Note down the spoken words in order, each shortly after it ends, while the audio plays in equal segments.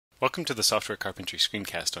Welcome to the Software Carpentry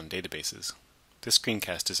screencast on databases. This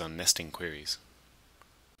screencast is on nesting queries.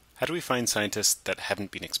 How do we find scientists that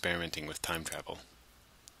haven't been experimenting with time travel?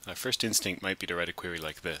 Our first instinct might be to write a query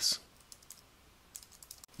like this.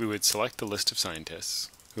 We would select the list of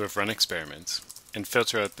scientists who have run experiments and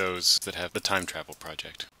filter out those that have the time travel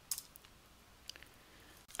project.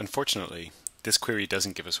 Unfortunately, this query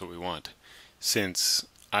doesn't give us what we want, since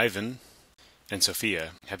Ivan and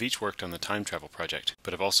Sophia have each worked on the time travel project,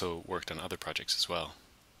 but have also worked on other projects as well.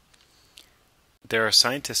 There are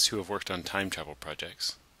scientists who have worked on time travel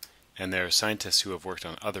projects, and there are scientists who have worked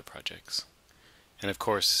on other projects. And of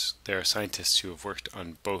course, there are scientists who have worked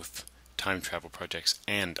on both time travel projects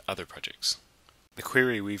and other projects. The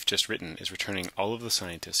query we've just written is returning all of the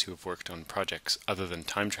scientists who have worked on projects other than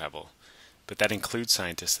time travel, but that includes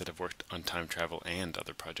scientists that have worked on time travel and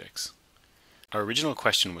other projects. Our original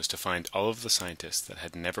question was to find all of the scientists that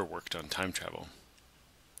had never worked on time travel.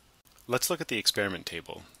 Let's look at the experiment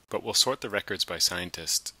table, but we'll sort the records by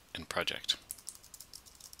scientist and project.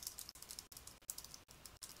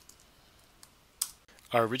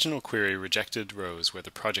 Our original query rejected rows where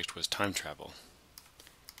the project was time travel.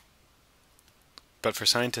 But for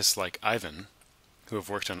scientists like Ivan, who have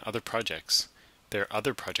worked on other projects, their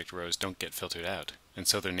other project rows don't get filtered out, and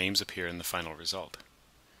so their names appear in the final result.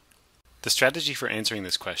 The strategy for answering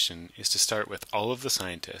this question is to start with all of the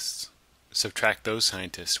scientists, subtract those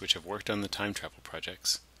scientists which have worked on the time travel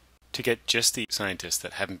projects, to get just the scientists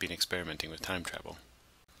that haven't been experimenting with time travel.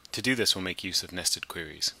 To do this, we'll make use of nested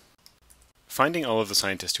queries. Finding all of the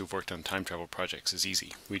scientists who have worked on time travel projects is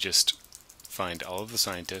easy. We just find all of the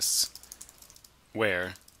scientists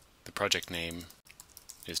where the project name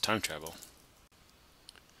is time travel.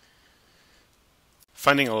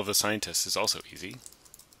 Finding all of the scientists is also easy.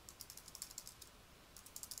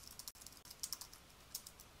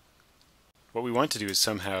 What we want to do is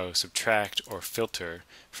somehow subtract or filter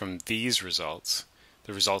from these results,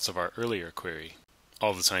 the results of our earlier query,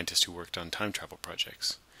 all the scientists who worked on time travel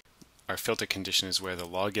projects. Our filter condition is where the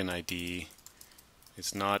login ID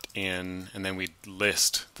is not in, and then we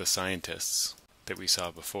list the scientists that we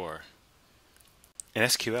saw before. In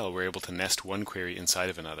SQL, we're able to nest one query inside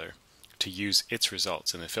of another to use its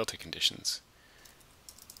results in the filter conditions.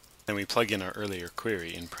 Then we plug in our earlier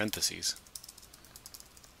query in parentheses.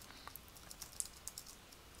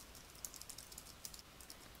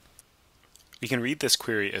 We can read this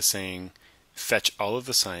query as saying, fetch all of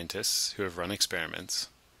the scientists who have run experiments,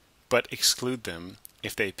 but exclude them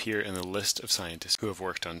if they appear in the list of scientists who have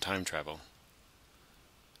worked on time travel.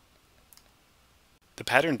 The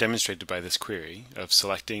pattern demonstrated by this query of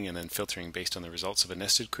selecting and then filtering based on the results of a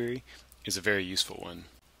nested query is a very useful one.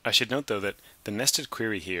 I should note though that the nested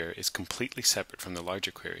query here is completely separate from the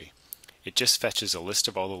larger query. It just fetches a list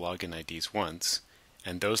of all the login IDs once,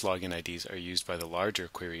 and those login IDs are used by the larger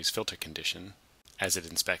query's filter condition as it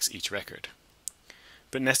inspects each record.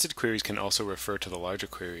 But nested queries can also refer to the larger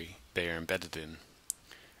query they are embedded in.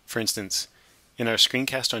 For instance, in our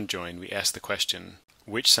screencast on join, we asked the question,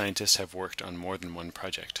 which scientists have worked on more than one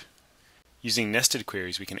project? Using nested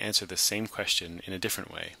queries, we can answer the same question in a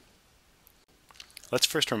different way. Let's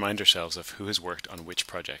first remind ourselves of who has worked on which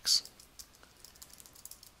projects.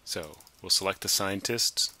 So, we'll select the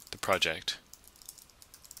scientist, the project,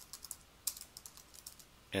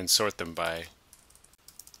 and sort them by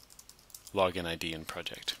login ID and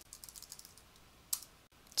project.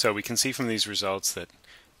 So we can see from these results that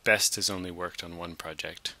Best has only worked on one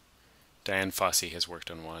project. Diane Fossey has worked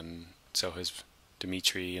on one, so has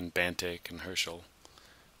Dimitri and Bantic and Herschel.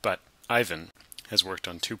 But Ivan has worked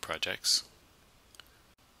on two projects,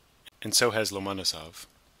 and so has Lomonosov,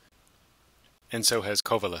 and so has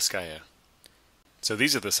Kovalevskaya. So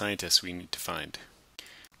these are the scientists we need to find.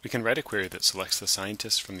 We can write a query that selects the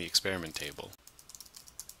scientists from the experiment table,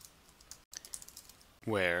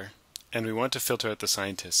 and we want to filter out the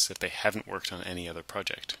scientists if they haven't worked on any other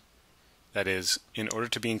project. That is, in order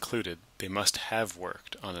to be included, they must have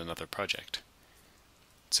worked on another project.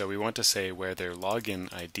 So we want to say where their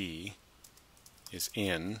login ID is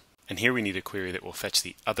in, and here we need a query that will fetch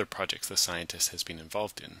the other projects the scientist has been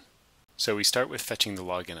involved in. So we start with fetching the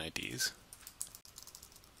login IDs,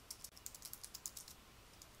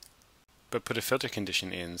 but put a filter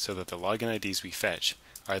condition in so that the login IDs we fetch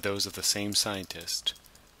are those of the same scientist,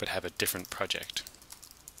 but have a different project.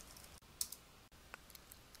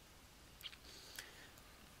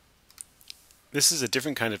 This is a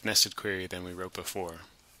different kind of nested query than we wrote before,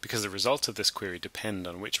 because the results of this query depend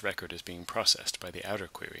on which record is being processed by the outer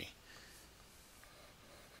query.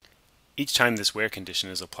 Each time this where condition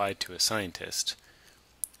is applied to a scientist,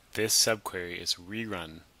 this subquery is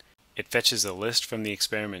rerun It fetches a list from the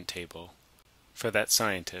experiment table for that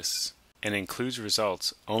scientist and includes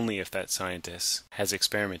results only if that scientist has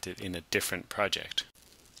experimented in a different project.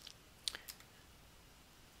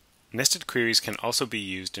 Nested queries can also be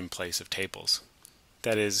used in place of tables.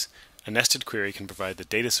 That is, a nested query can provide the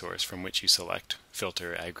data source from which you select,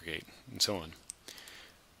 filter, aggregate, and so on.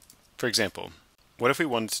 For example, what if we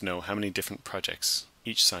wanted to know how many different projects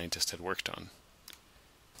each scientist had worked on?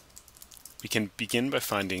 We can begin by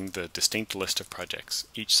finding the distinct list of projects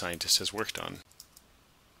each scientist has worked on.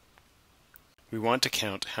 We want to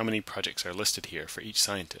count how many projects are listed here for each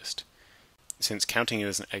scientist. Since counting it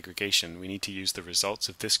as an aggregation, we need to use the results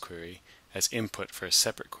of this query as input for a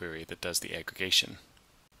separate query that does the aggregation.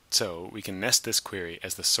 So we can nest this query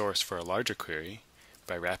as the source for a larger query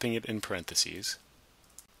by wrapping it in parentheses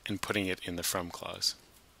and putting it in the from clause.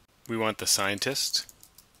 We want the scientist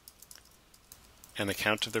and the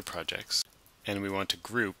count of their projects, and we want to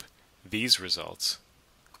group these results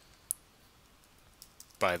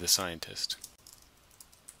by the scientist.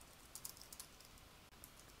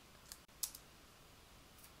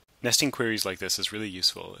 Nesting queries like this is really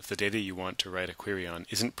useful if the data you want to write a query on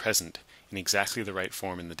isn't present in exactly the right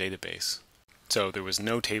form in the database. So there was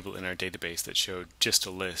no table in our database that showed just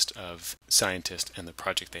a list of scientists and the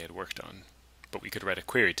project they had worked on, but we could write a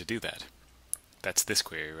query to do that. That's this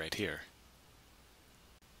query right here.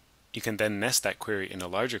 You can then nest that query in a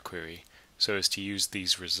larger query so as to use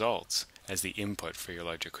these results as the input for your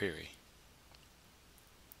larger query.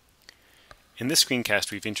 In this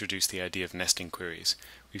screencast, we've introduced the idea of nesting queries.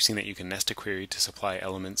 We've seen that you can nest a query to supply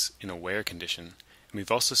elements in a where condition, and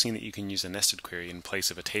we've also seen that you can use a nested query in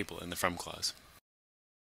place of a table in the from clause.